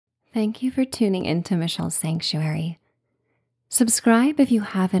Thank you for tuning into Michelle's Sanctuary. Subscribe if you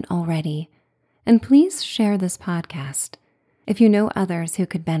haven't already, and please share this podcast if you know others who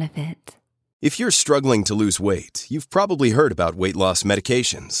could benefit. If you're struggling to lose weight, you've probably heard about weight loss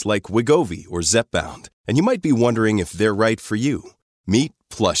medications like Wegovy or Zepbound, and you might be wondering if they're right for you. Meet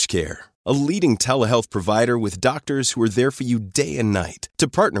PlushCare, a leading telehealth provider with doctors who are there for you day and night to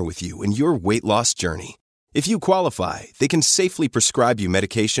partner with you in your weight loss journey. If you qualify, they can safely prescribe you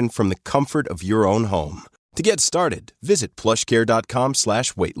medication from the comfort of your own home. To get started, visit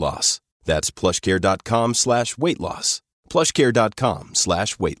plushcare.com/weightloss. That's plushcare.com/weightloss.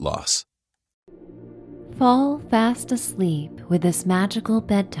 plushcare.com/weightloss. Fall fast asleep with this magical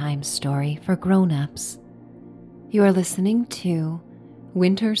bedtime story for grown-ups. You are listening to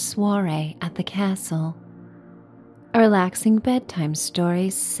Winter Soiree at the Castle, a relaxing bedtime story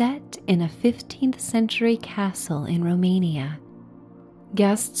set in a 15th century castle in Romania.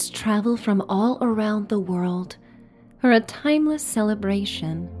 Guests travel from all around the world for a timeless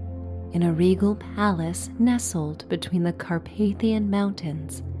celebration in a regal palace nestled between the Carpathian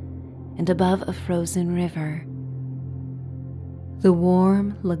Mountains and above a frozen river. The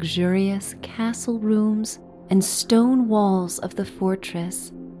warm, luxurious castle rooms and stone walls of the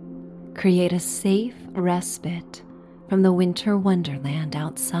fortress create a safe respite from the winter wonderland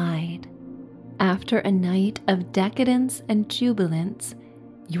outside. After a night of decadence and jubilance,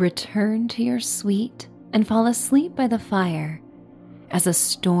 you return to your suite and fall asleep by the fire as a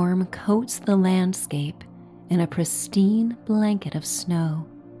storm coats the landscape in a pristine blanket of snow.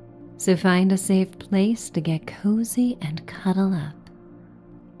 So find a safe place to get cozy and cuddle up.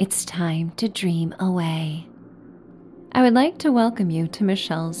 It's time to dream away. I would like to welcome you to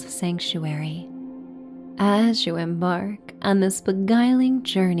Michelle's Sanctuary. As you embark on this beguiling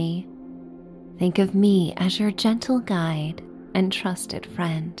journey, think of me as your gentle guide and trusted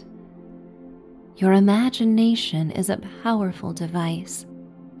friend. Your imagination is a powerful device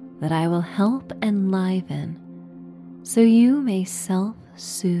that I will help enliven so you may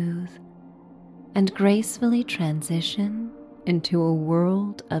self-soothe and gracefully transition into a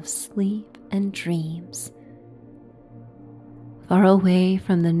world of sleep and dreams. Far away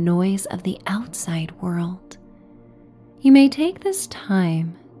from the noise of the outside world, you may take this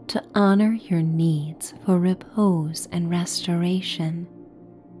time to honor your needs for repose and restoration.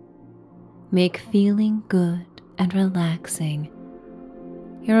 Make feeling good and relaxing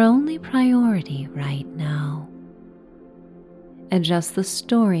your only priority right now. Adjust the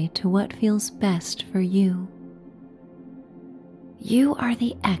story to what feels best for you. You are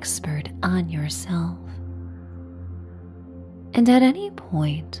the expert on yourself. And at any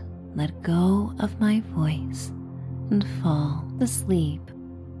point, let go of my voice and fall asleep.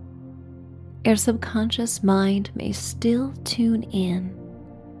 Your subconscious mind may still tune in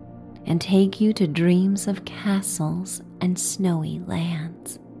and take you to dreams of castles and snowy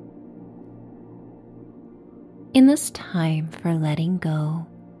lands. In this time for letting go,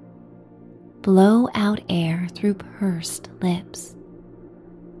 blow out air through pursed lips.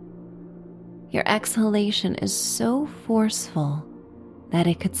 Your exhalation is so forceful that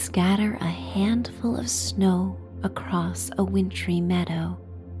it could scatter a handful of snow across a wintry meadow.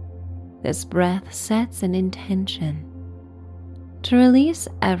 This breath sets an intention to release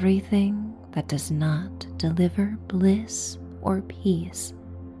everything that does not deliver bliss or peace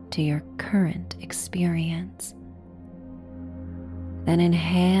to your current experience. Then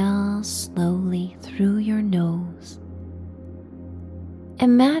inhale slowly through your nose.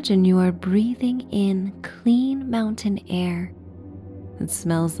 Imagine you are breathing in clean mountain air that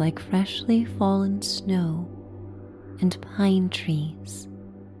smells like freshly fallen snow and pine trees.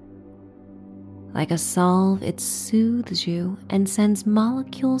 Like a salve, it soothes you and sends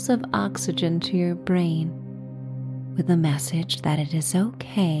molecules of oxygen to your brain with the message that it is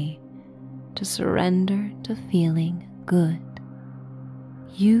okay to surrender to feeling good.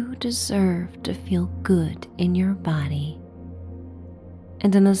 You deserve to feel good in your body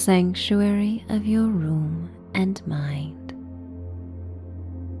and in the sanctuary of your room and mind.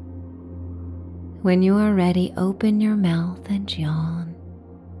 When you are ready, open your mouth and yawn,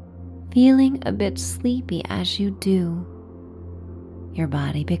 feeling a bit sleepy as you do. Your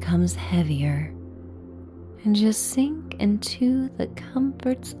body becomes heavier and just sink into the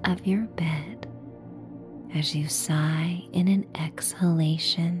comforts of your bed as you sigh in an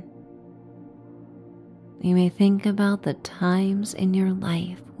exhalation. You may think about the times in your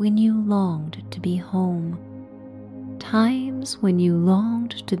life when you longed to be home, times when you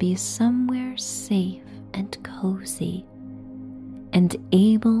longed to be somewhere safe and cozy and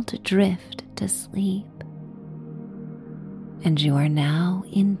able to drift to sleep. And you are now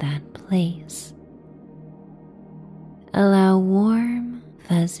in that place. Allow warm,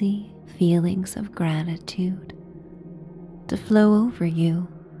 fuzzy feelings of gratitude to flow over you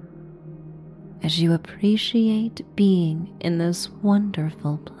as you appreciate being in this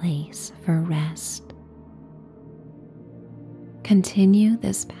wonderful place for rest. Continue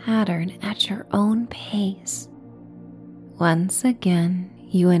this pattern at your own pace. Once again,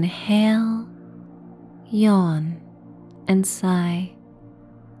 you inhale, yawn, and sigh.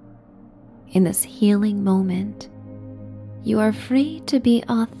 In this healing moment, you are free to be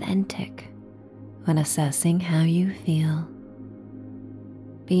authentic when assessing how you feel.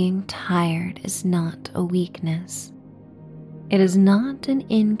 Being tired is not a weakness. It is not an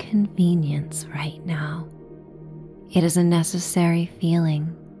inconvenience right now. It is a necessary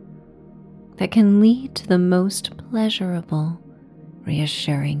feeling that can lead to the most pleasurable,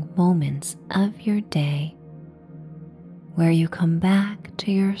 reassuring moments of your day, where you come back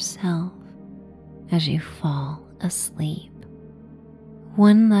to yourself as you fall asleep.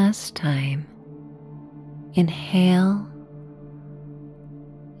 One last time. Inhale,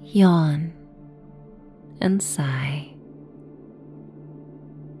 yawn, and sigh.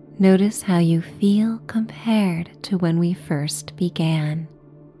 Notice how you feel compared to when we first began,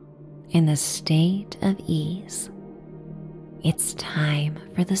 in the state of ease. It's time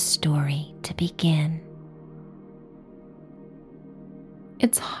for the story to begin.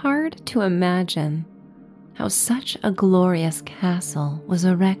 It's hard to imagine how such a glorious castle was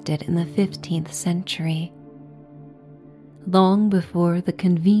erected in the 15th century, long before the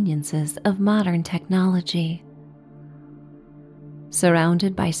conveniences of modern technology.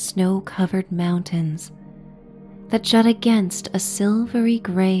 Surrounded by snow-covered mountains that jut against a silvery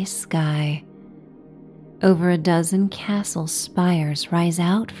gray sky, over a dozen castle spires rise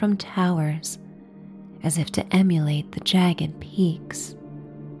out from towers as if to emulate the jagged peaks.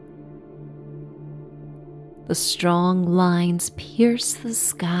 The strong lines pierce the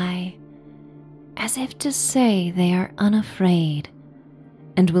sky as if to say they are unafraid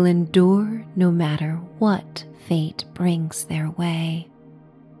and will endure no matter what fate brings their way.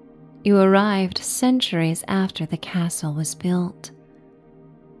 You arrived centuries after the castle was built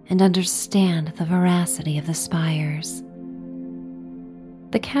and understand the veracity of the spires.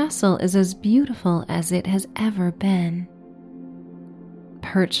 The castle is as beautiful as it has ever been.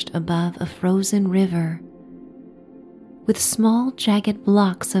 Perched above a frozen river, with small jagged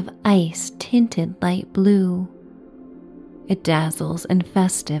blocks of ice tinted light blue, it dazzles in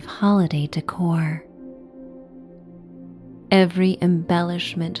festive holiday decor. Every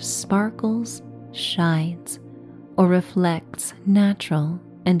embellishment sparkles, shines, or reflects natural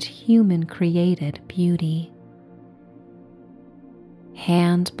and human-created beauty.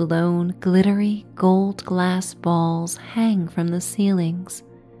 Hand-blown, glittery gold glass balls hang from the ceilings,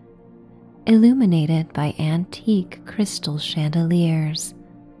 illuminated by antique crystal chandeliers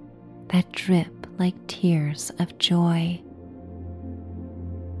that drip like tears of joy.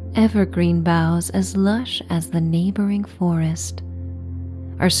 Evergreen boughs as lush as the neighboring forest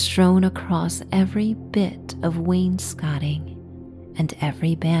are strewn across every bit of wainscoting and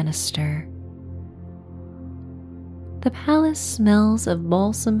every banister. The palace smells of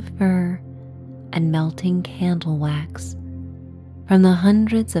balsam fir and melting candle wax from the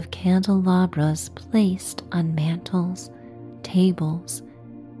hundreds of candelabras placed on mantels, tables,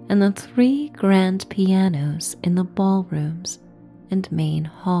 and the 3 grand pianos in the ballrooms and main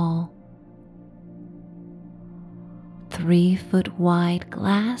hall. 3-foot-wide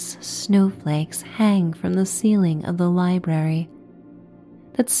glass snowflakes hang from the ceiling of the library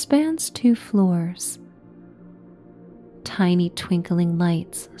that spans 2 floors. Tiny twinkling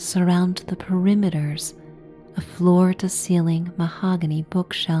lights surround the perimeters of floor-to-ceiling mahogany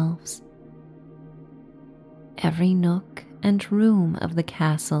bookshelves. Every nook and room of the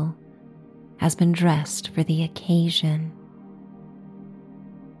castle has been dressed for the occasion.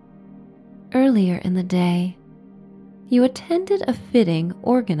 Earlier in the day, you attended a fitting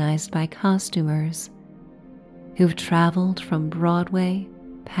organized by costumers who've traveled from Broadway,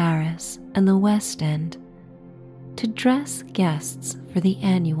 Paris, and the West End to dress guests for the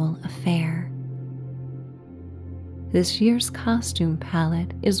annual affair. This year's costume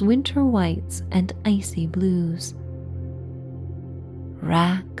palette is winter whites and icy blues.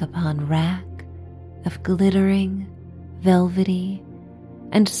 Rack upon rack of glittering, velvety,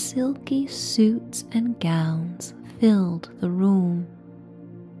 and silky suits and gowns filled the room.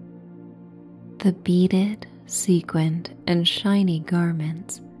 The beaded, sequined, and shiny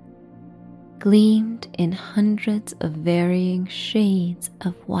garments gleamed in hundreds of varying shades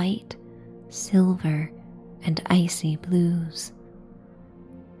of white, silver, and icy blues.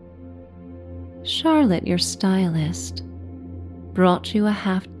 Charlotte, your stylist, brought you a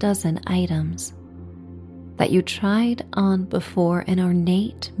half-dozen items that you tried on before an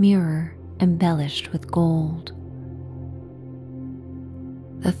ornate mirror embellished with gold.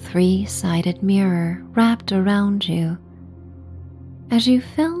 The three-sided mirror wrapped around you as you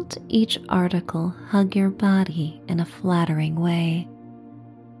felt each article hug your body in a flattering way.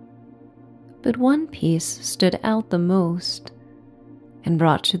 But one piece stood out the most and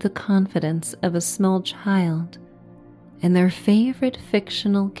brought you the confidence of a small child in their favorite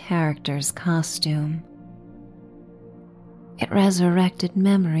fictional character's costume. It resurrected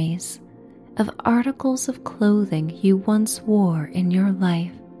memories of articles of clothing you once wore in your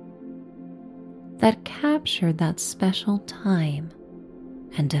life that captured that special time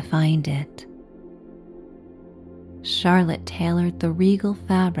and defined it. Charlotte tailored the regal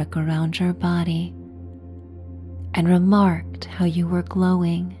fabric around your body and remarked how you were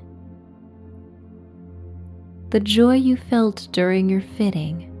glowing. The joy you felt during your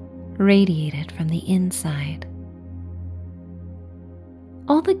fitting radiated from the inside.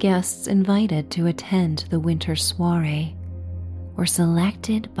 All the guests invited to attend the winter soiree were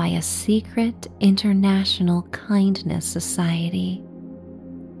selected by a secret international kindness society.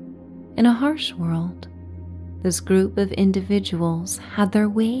 In a harsh world, this group of individuals had their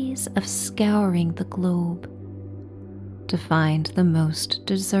ways of scouring the globe to find the most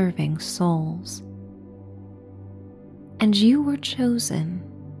deserving souls. And you were chosen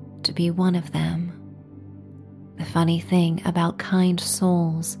to be one of them. The funny thing about kind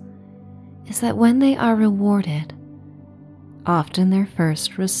souls is that when they are rewarded, often their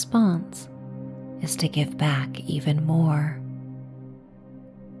first response is to give back even more.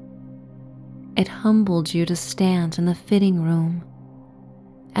 It humbled you to stand in the fitting room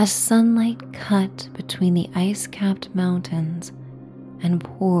as sunlight cut between the ice-capped mountains and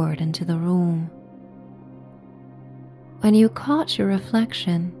poured into the room. When you caught your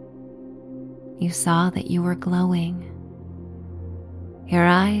reflection, you saw that you were glowing. Your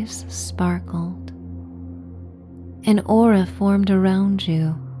eyes sparkled. An aura formed around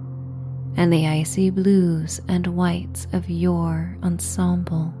you, and the icy blues and whites of your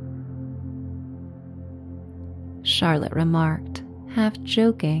ensemble. Charlotte remarked, half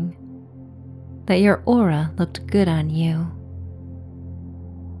joking, that your aura looked good on you.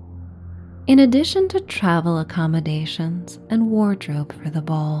 In addition to travel accommodations and wardrobe for the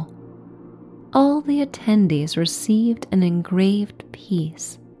ball, all the attendees received an engraved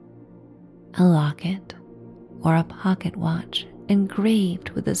piece, a locket or a pocket watch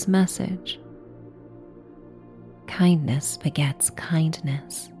engraved with this message: kindness begets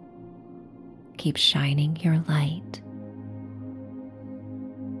kindness. Keep shining your light.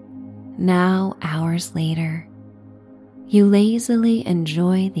 Now, hours later, you lazily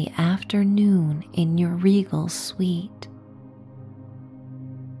enjoy the afternoon in your regal suite.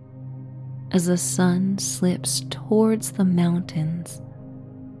 As the sun slips towards the mountains,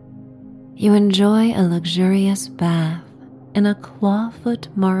 you enjoy a luxurious bath in a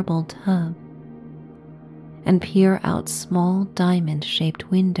clawfoot marble tub and peer out small diamond-shaped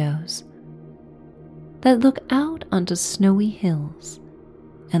windows that look out onto snowy hills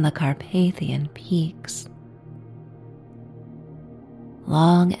and the Carpathian peaks.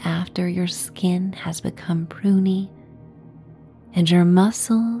 Long after your skin has become pruny and your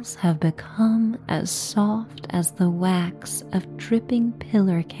muscles have become as soft as the wax of dripping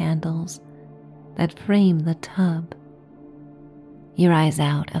pillar candles that frame the tub, you rise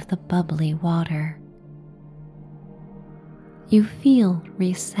out of the bubbly water. You feel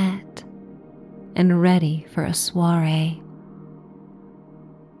reset and ready for a soiree.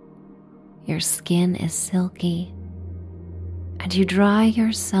 Your skin is silky, and you dry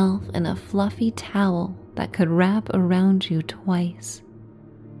yourself in a fluffy towel that could wrap around you twice.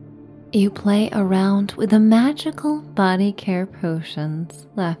 You play around with the magical body care potions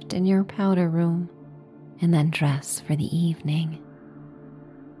left in your powder room and then dress for the evening.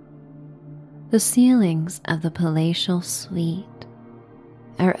 The ceilings of the palatial suite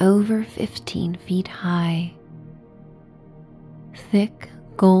are over 15 feet high. Thick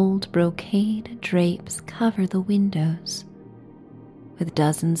gold brocade drapes cover the windows, with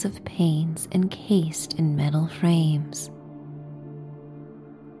dozens of panes encased in metal frames.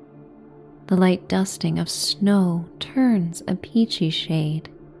 The light dusting of snow turns a peachy shade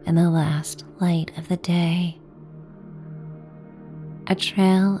in the last light of the day. A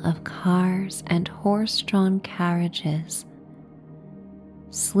trail of cars and horse-drawn carriages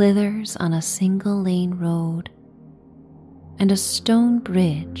slithers on a single-lane road and a stone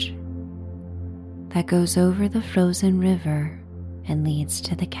bridge that goes over the frozen river and leads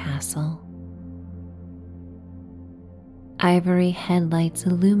to the castle. Ivory headlights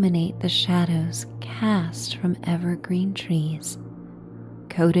illuminate the shadows cast from evergreen trees,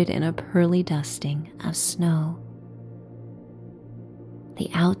 coated in a pearly dusting of snow. The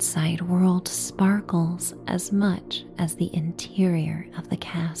outside world sparkles as much as the interior of the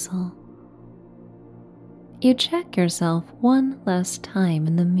castle. You check yourself one last time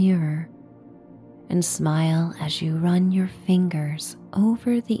in the mirror and smile as you run your fingers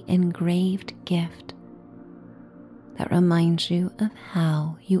over the engraved gift that reminds you of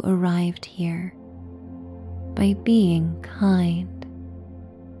how you arrived here by being kind.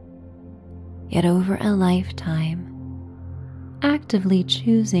 Yet over a lifetime, actively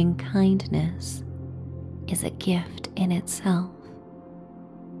choosing kindness is a gift in itself.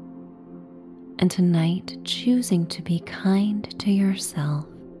 And tonight, choosing to be kind to yourself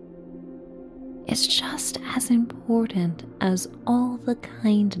is just as important as all the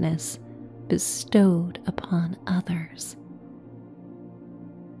kindness bestowed upon others.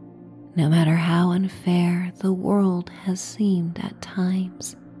 No matter how unfair the world has seemed at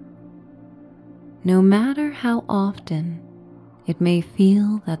times, no matter how often it may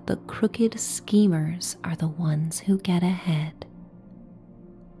feel that the crooked schemers are the ones who get ahead,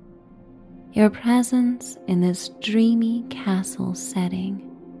 your presence in this dreamy castle setting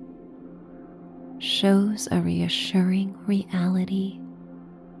shows a reassuring reality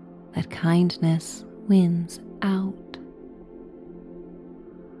that kindness wins out.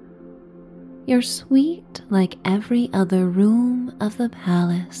 Your suite, like every other room of the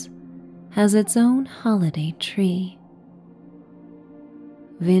palace, has its own holiday tree.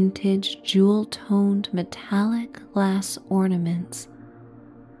 Vintage jewel-toned metallic glass ornaments,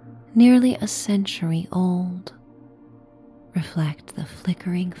 nearly a century old, reflect the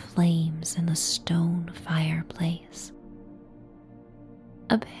flickering flames in the stone fireplace.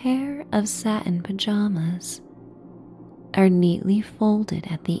 A pair of satin pajamas are neatly folded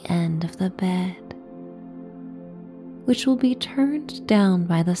at the end of the bed, which will be turned down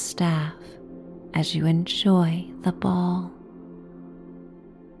by the staff as you enjoy the ball.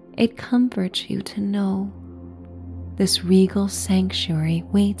 It comforts you to know this regal sanctuary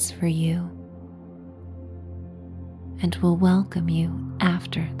waits for you and will welcome you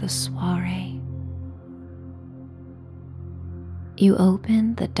after the soiree. You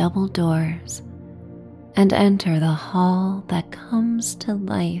open the double doors and enter the hall that comes to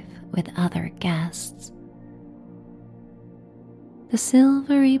life with other guests. The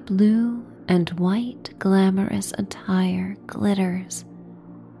silvery blue and white glamorous attire glitters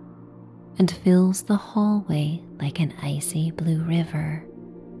and fills the hallway like an icy blue river.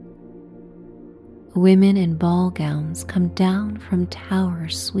 Women in ball gowns come down from tower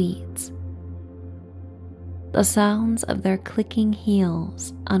suites. The sounds of their clicking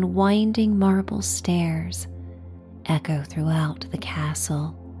heels on winding marble stairs echo throughout the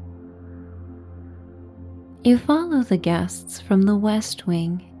castle. You follow the guests from the west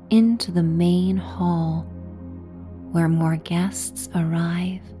wing into the main hall, where more guests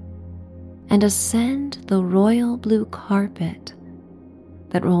arrive, and ascend the royal blue carpet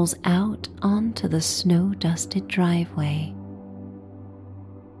that rolls out onto the snow-dusted driveway.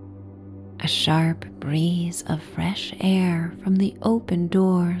 A sharp breeze of fresh air from the open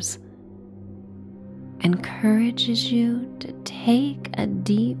doors encourages you to take a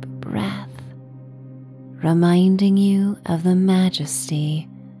deep breath, reminding you of the majesty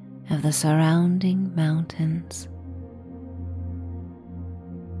of the surrounding mountains.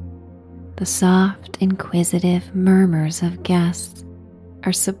 The soft, inquisitive murmurs of guests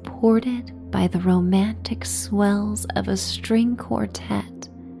are supported by the romantic swells of a string quartet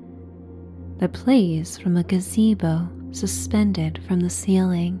that plays from a gazebo suspended from the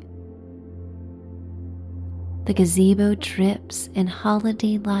ceiling. The gazebo drips in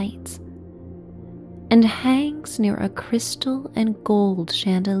holiday lights and hangs near a crystal and gold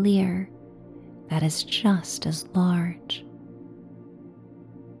chandelier that is just as large.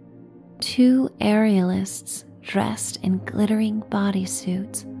 Two aerialists dressed in glittering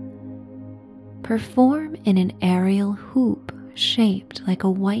bodysuits perform in an aerial hoop shaped like a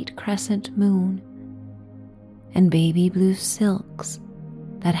white crescent moon and baby blue silks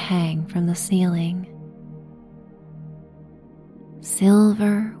that hang from the ceiling.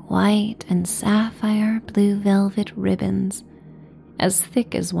 Silver, white, and sapphire blue velvet ribbons, as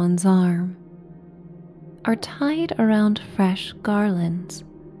thick as one's arm, are tied around fresh garlands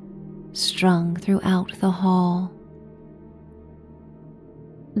strung throughout the hall.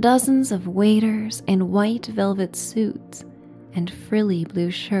 Dozens of waiters in white velvet suits and frilly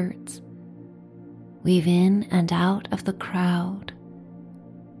blue shirts weave in and out of the crowd,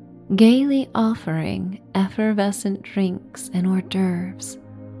 gaily offering effervescent drinks and hors d'oeuvres,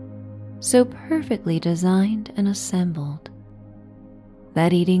 so perfectly designed and assembled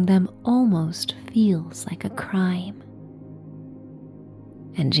that eating them almost feels like a crime.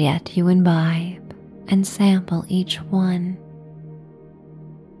 And yet you imbibe and sample each one.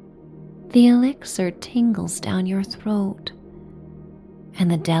 The elixir tingles down your throat,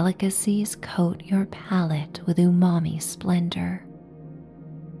 and the delicacies coat your palate with umami splendor.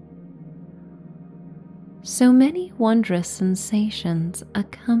 So many wondrous sensations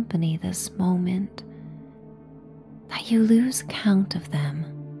accompany this moment that you lose count of them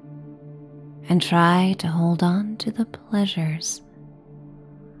and try to hold on to the pleasures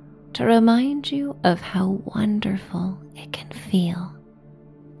to remind you of how wonderful it can feel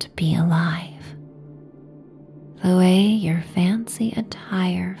to be alive. The way your fancy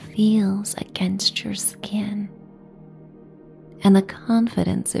attire feels against your skin and the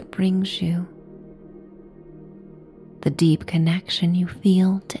confidence it brings you. The deep connection you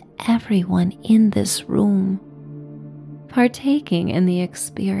feel to everyone in this room, partaking in the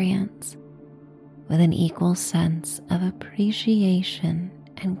experience with an equal sense of appreciation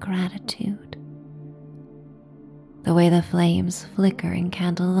and gratitude. The way the flames flicker in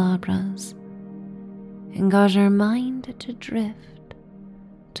candelabras and cause your mind to drift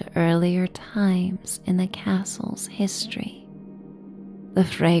to earlier times in the castle's history. The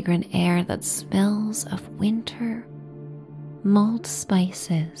fragrant air that smells of winter, mulled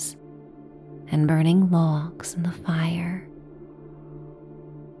spices, and burning logs in the fire.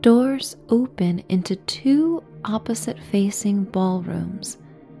 Doors open into two opposite-facing ballrooms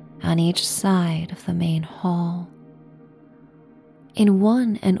on each side of the main hall. In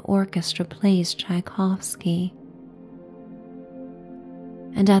one, an orchestra plays Tchaikovsky,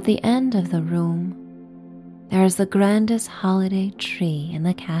 and at the end of the room, there is the grandest holiday tree in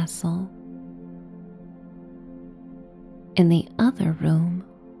the castle. In the other room,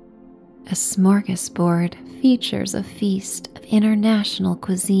 a smorgasbord features a feast of international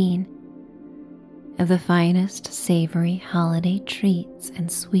cuisine, of the finest savory holiday treats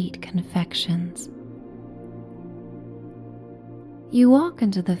and sweet confections. You walk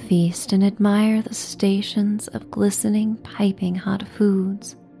into the feast and admire the stations of glistening, piping hot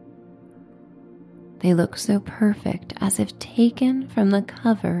foods. They look so perfect, as if taken from the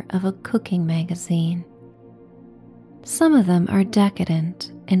cover of a cooking magazine. Some of them are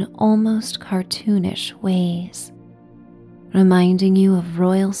decadent in almost cartoonish ways, reminding you of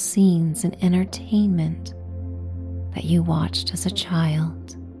royal scenes in entertainment that you watched as a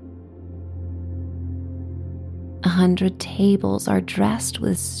child. 100 tables are dressed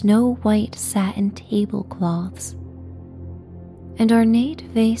with snow-white satin tablecloths and ornate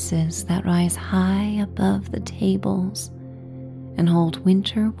vases that rise high above the tables and hold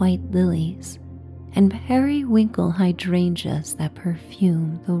winter white lilies and periwinkle hydrangeas that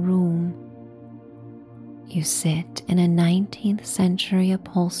perfume the room. You sit in a 19th century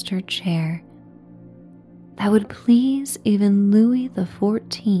upholstered chair that would please even Louis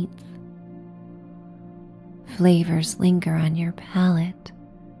XIV. Flavors linger on your palate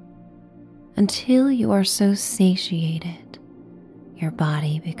until you are so satiated your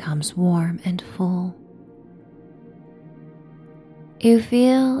body becomes warm and full. You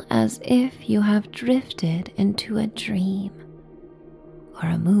feel as if you have drifted into a dream or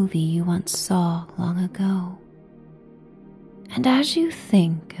a movie you once saw long ago. And as you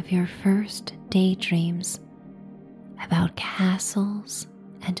think of your first daydreams about castles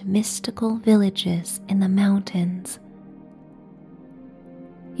and mystical villages in the mountains,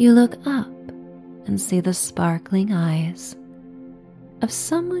 you look up and see the sparkling eyes of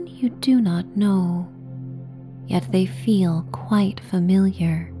someone you do not know, yet they feel quite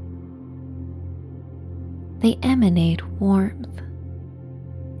familiar. They emanate warmth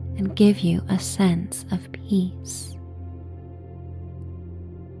and give you a sense of peace.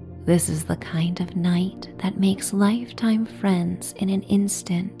 This is the kind of night that makes lifetime friends in an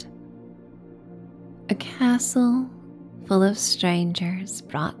instant. A castle full of strangers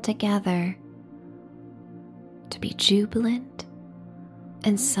brought together to be jubilant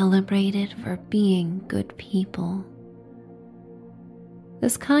and celebrated for being good people.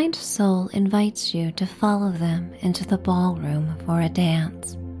 This kind soul invites you to follow them into the ballroom for a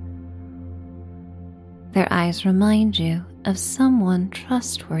dance. Their eyes remind you of someone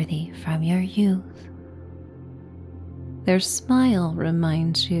trustworthy from your youth. Their smile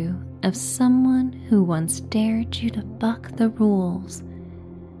reminds you of someone who once dared you to buck the rules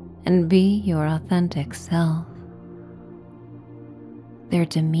and be your authentic self. Their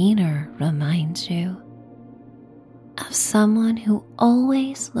demeanor reminds you of someone who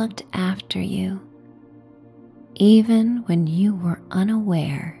always looked after you, even when you were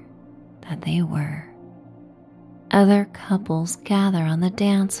unaware that they were. Other couples gather on the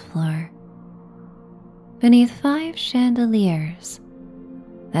dance floor beneath 5 chandeliers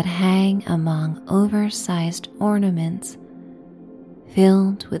that hang among oversized ornaments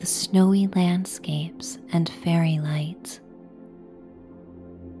filled with snowy landscapes and fairy lights.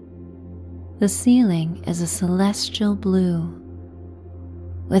 The ceiling is a celestial blue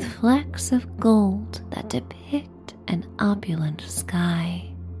with flecks of gold that depict an opulent sky.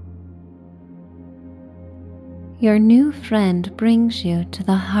 Your new friend brings you to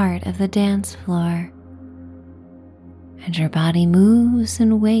the heart of the dance floor, and your body moves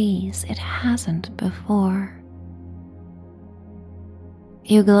in ways it hasn't before.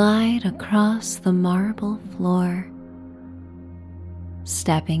 You glide across the marble floor,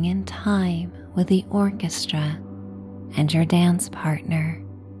 stepping in time with the orchestra and your dance partner.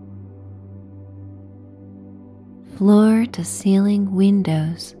 Floor-to-ceiling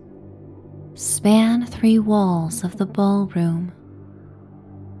windows span 3 walls of the ballroom,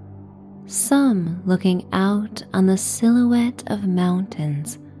 some looking out on the silhouette of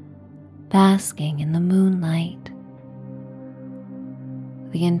mountains basking in the moonlight.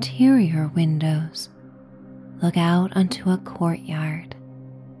 The interior windows look out onto a courtyard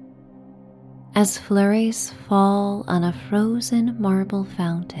as flurries fall on a frozen marble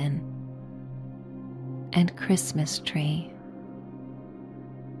fountain and Christmas tree.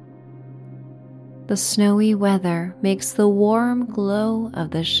 The snowy weather makes the warm glow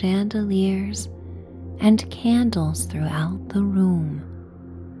of the chandeliers and candles throughout the room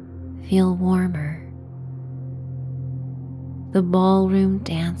feel warmer. The ballroom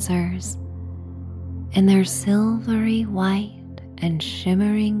dancers, in their silvery white and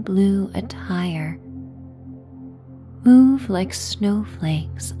shimmering blue attire, move like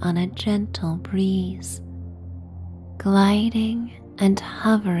snowflakes on a gentle breeze, gliding and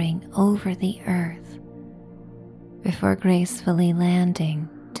hovering over the earth before gracefully landing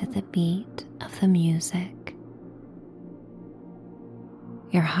to the beat of the music.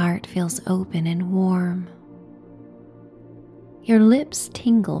 Your heart feels open and warm. Your lips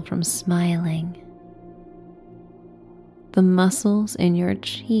tingle from smiling. The muscles in your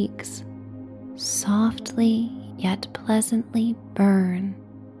cheeks softly yet pleasantly burn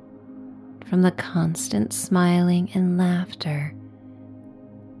from the constant smiling and laughter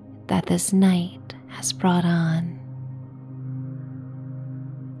that this night has brought on.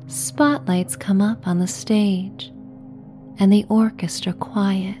 Spotlights come up on the stage and the orchestra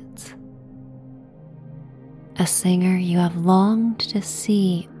quiets. A singer you have longed to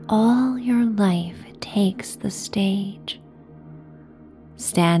see all your life takes the stage,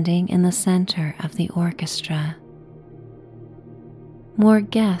 standing in the center of the orchestra. More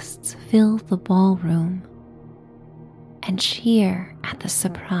guests fill the ballroom and cheer at the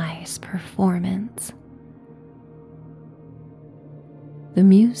surprise performance. The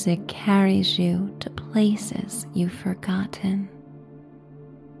music carries you to places you've forgotten.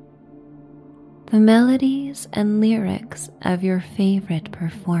 The melodies and lyrics of your favorite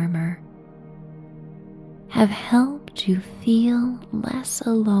performer have helped you feel less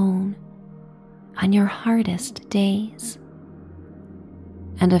alone on your hardest days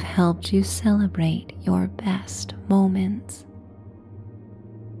and have helped you celebrate your best moments.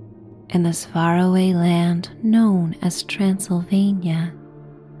 In this faraway land known as Transylvania,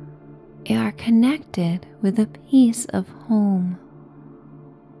 you are connected with a piece of home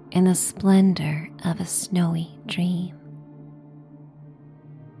in the splendor of a snowy dream.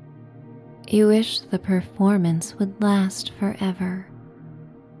 You wish the performance would last forever.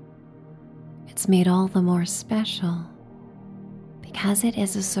 It's made all the more special because it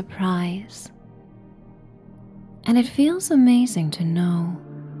is a surprise, and it feels amazing to know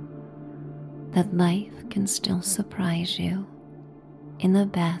that life can still surprise you in the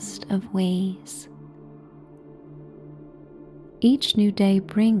best of ways. Each new day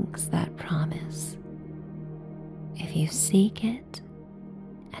brings that promise if you seek it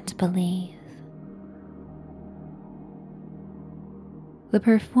and believe. The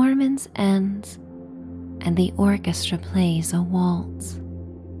performance ends and the orchestra plays a waltz.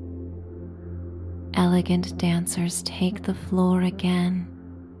 Elegant dancers take the floor again,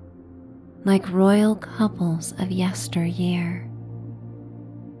 like royal couples of yesteryear.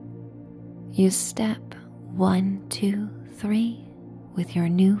 You step 1, 2, 3 with your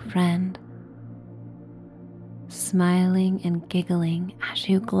new friend, smiling and giggling as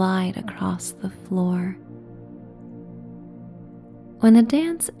you glide across the floor. When the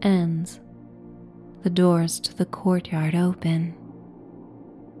dance ends, the doors to the courtyard open,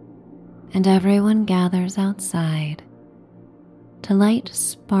 and everyone gathers outside to light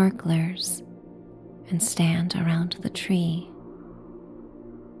sparklers and stand around the tree.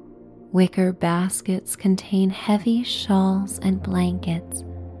 Wicker baskets contain heavy shawls and blankets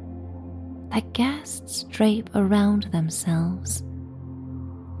that guests drape around themselves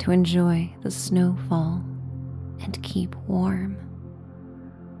to enjoy the snowfall and keep warm.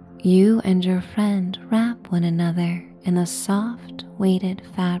 You and your friend wrap one another in the soft, weighted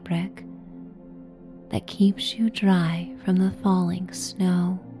fabric that keeps you dry from the falling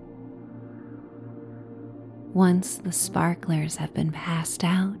snow. Once the sparklers have been passed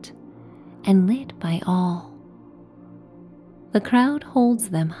out and lit by all, the crowd holds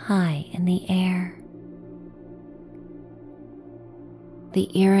them high in the air. The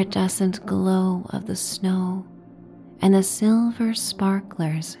iridescent glow of the snow and the silver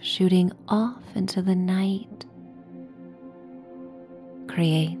sparklers shooting off into the night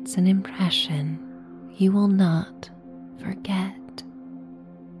creates an impression you will not forget.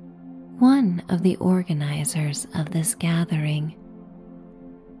 One of the organizers of this gathering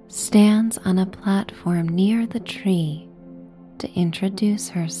stands on a platform near the tree to introduce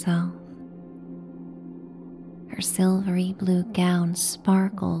herself. Her silvery blue gown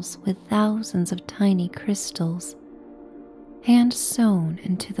sparkles with thousands of tiny crystals hand sewn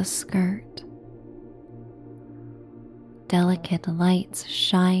into the skirt. Delicate lights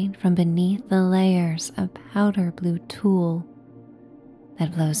shine from beneath the layers of powder blue tulle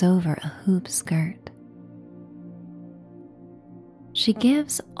that blows over a hoop skirt. She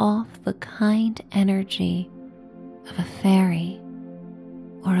gives off the kind energy of a fairy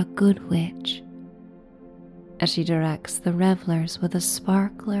or a good witch as she directs the revelers with a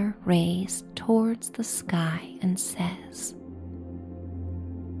sparkler raised towards the sky and says,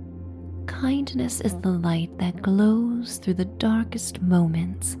 "Kindness is the light that glows through the darkest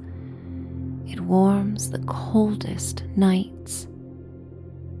moments. It warms the coldest nights.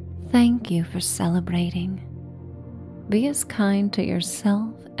 Thank you for celebrating. Be as kind to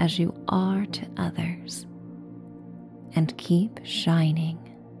yourself as you are to others, and keep shining."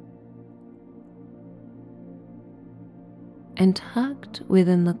 And tucked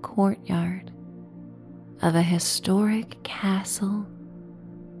within the courtyard of a historic castle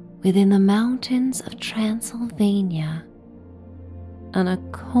within the mountains of Transylvania on a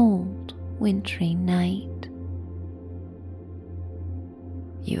cold, wintry night,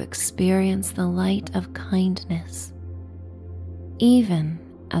 you experience the light of kindness even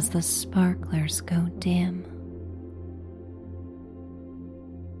as the sparklers go dim.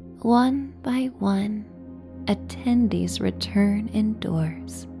 One by one, attendees return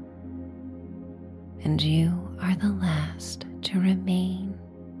indoors, and you are the last to remain.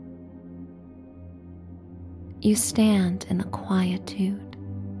 You stand in the quietude,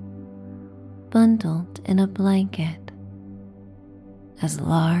 bundled in a blanket, as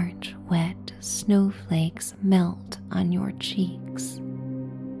large, wet snowflakes melt on your cheeks.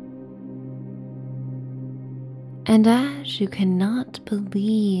 And as you cannot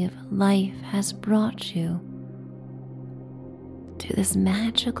believe life has brought you to this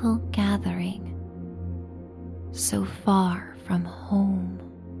magical gathering so far from home,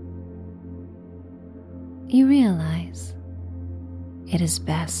 you realize it is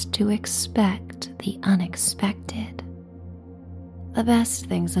best to expect the unexpected. The best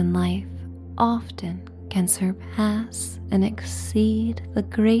things in life often can surpass and exceed the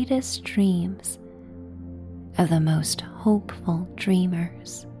greatest dreams of the most hopeful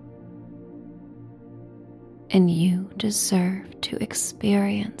dreamers. And you deserve to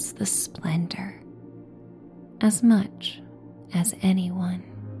experience the splendor as much as anyone.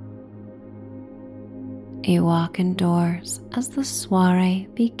 You walk indoors as the soiree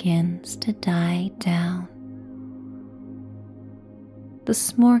begins to die down. The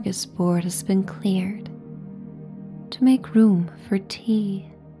smorgasbord has been cleared to make room for tea,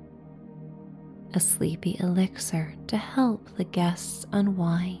 a sleepy elixir to help the guests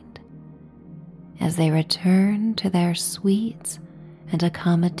unwind as they return to their suites and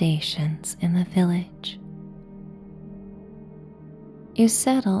accommodations in the village. You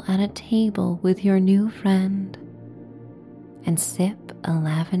settle at a table with your new friend and sip a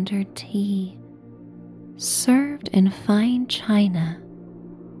lavender tea served in fine china,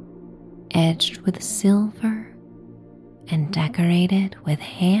 edged with silver and decorated with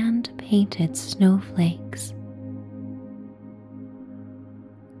hand-painted snowflakes.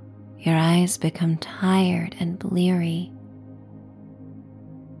 Your eyes become tired and bleary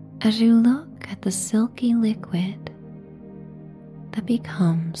as you look at the silky liquid that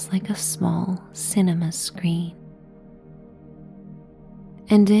becomes like a small cinema screen.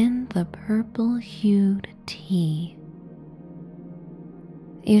 And in the purple-hued tea,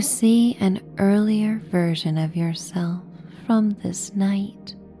 you see an earlier version of yourself from this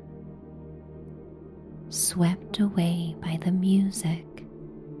night, swept away by the music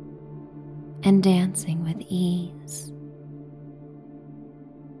and dancing with ease.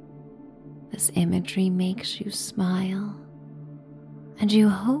 This imagery makes you smile, and you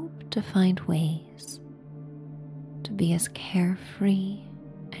hope to find ways to be as carefree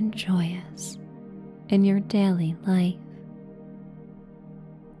and joyous in your daily life.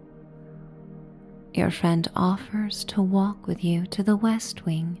 Your friend offers to walk with you to the West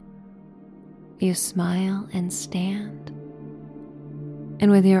Wing. You smile and stand,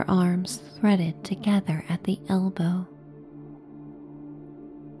 and with your arms threaded together at the elbow,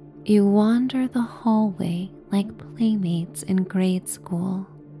 you wander the hallway like playmates in grade school.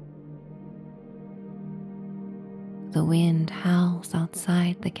 The wind howls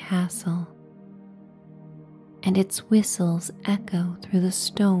outside the castle, and its whistles echo through the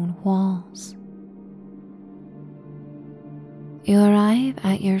stone walls. You arrive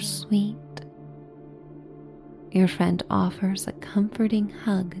at your suite. Your friend offers a comforting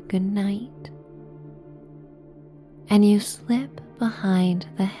hug goodnight, and you slip behind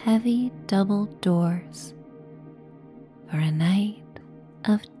the heavy double doors for a night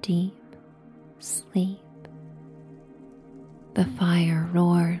of deep sleep. The fire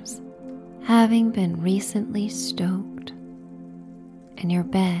roars, having been recently stoked, and your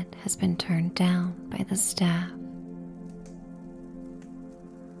bed has been turned down by the staff.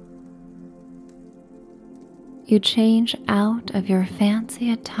 You change out of your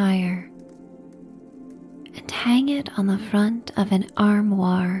fancy attire and hang it on the front of an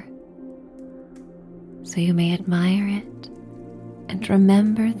armoire so you may admire it and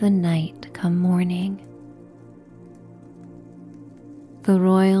remember the night come morning. The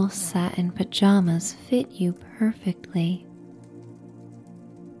royal satin pajamas fit you perfectly,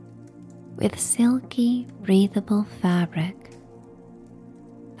 with silky, breathable fabric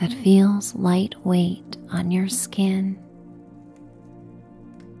that feels lightweight on your skin.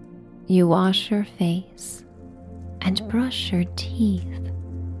 You wash your face and brush your teeth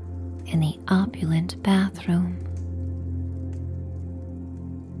in the opulent bathroom.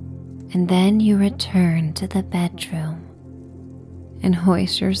 And then you return to the bedroom and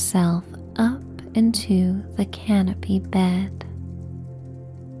hoist yourself up into the canopy bed.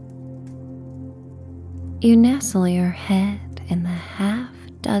 You nestle your head in the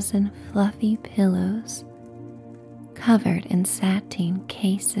half-dozen fluffy pillows covered in sateen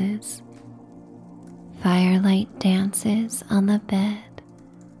cases. Firelight dances on the bed,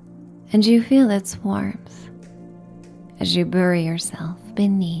 and you feel its warmth as you bury yourself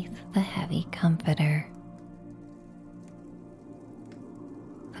beneath the heavy comforter.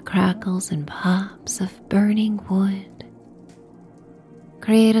 The crackles and pops of burning wood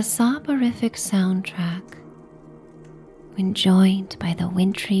create a soporific soundtrack when joined by the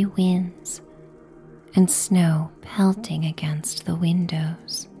wintry winds and snow pelting against the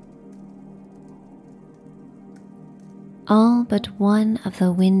windows. All but one of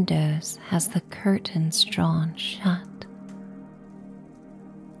the windows has the curtains drawn shut,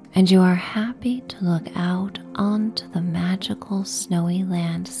 and you are happy to look out onto the magical snowy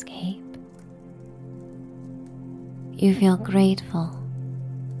landscape. You feel grateful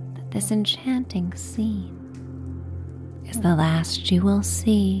that this enchanting scene is the last you will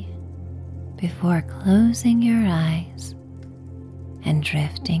see before closing your eyes and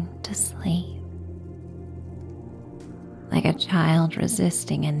drifting to sleep. Like a child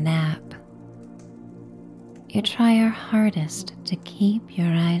resisting a nap, you try your hardest to keep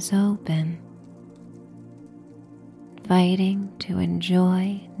your eyes open, fighting to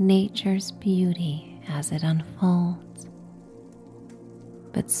enjoy nature's beauty as it unfolds.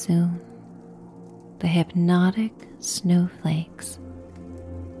 But soon, the hypnotic snowflakes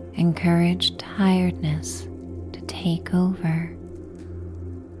encourage tiredness to take over,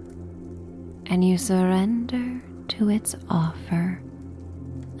 and you surrender to its offer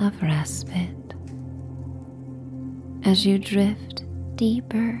of respite as you drift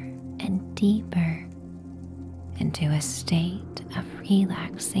deeper and deeper into a state of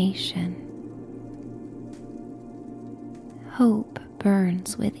relaxation. Hope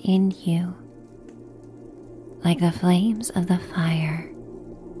burns within you like the flames of the fire.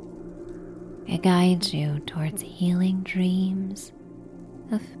 It guides you towards healing dreams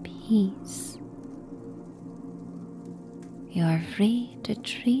of peace. You are free to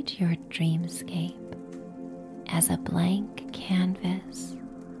treat your dreamscape as a blank canvas,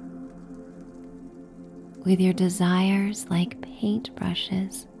 with your desires like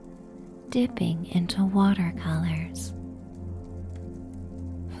paintbrushes dipping into watercolors,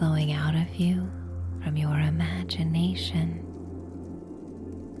 flowing out of you from your imagination.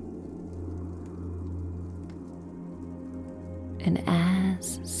 And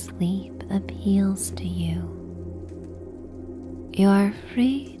as sleep appeals to you, you are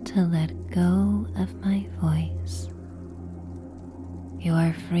free to let go of my voice. You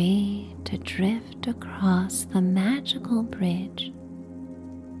are free to drift across the magical bridge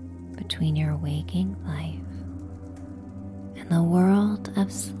between your waking life and the world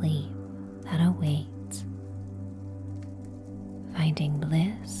of sleep that awaits, finding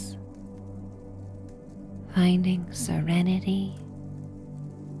bliss, finding serenity,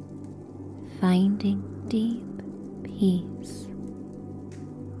 finding deep peace,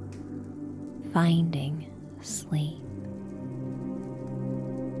 finding sleep.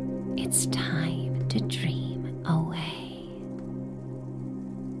 It's time to dream away.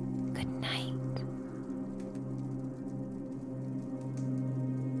 Good night.